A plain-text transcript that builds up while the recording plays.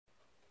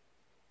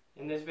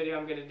In this video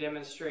I'm going to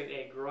demonstrate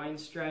a groin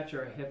stretch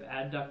or a hip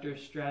adductor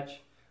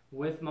stretch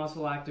with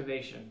muscle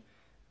activation.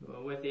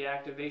 With the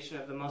activation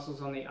of the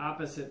muscles on the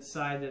opposite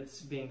side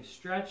that's being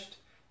stretched,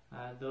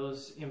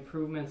 those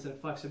improvements in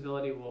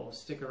flexibility will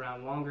stick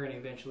around longer and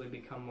eventually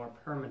become more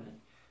permanent.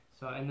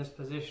 So in this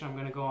position I'm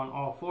going to go on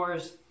all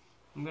fours.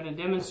 I'm going to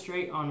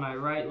demonstrate on my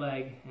right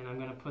leg, and I'm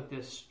going to put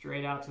this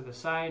straight out to the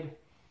side.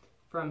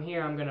 From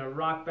here I'm going to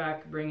rock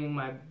back, bringing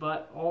my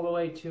butt all the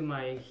way to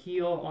my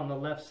heel on the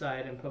left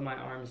side and put my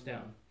arms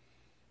down.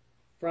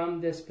 From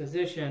this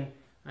position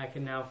I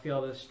can now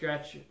feel the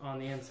stretch on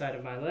the inside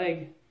of my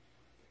leg.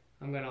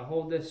 I'm going to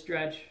hold this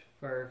stretch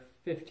for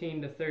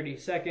 15 to 30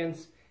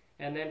 seconds,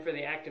 and then for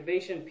the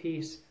activation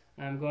piece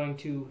I'm going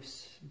to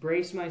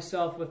brace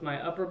myself with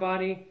my upper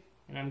body,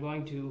 and I'm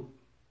going to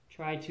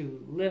try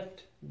to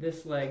lift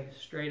this leg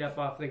straight up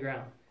off the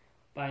ground.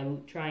 By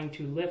trying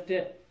to lift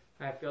it,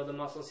 I feel the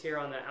muscles here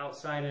on the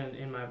outside and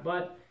in my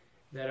butt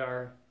that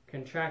are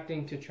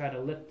contracting to try to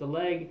lift the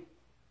leg.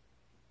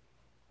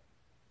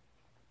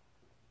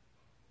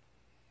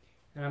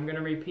 And I'm going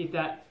to repeat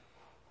that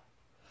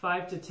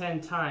 5 to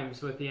 10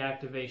 times with the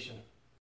activation.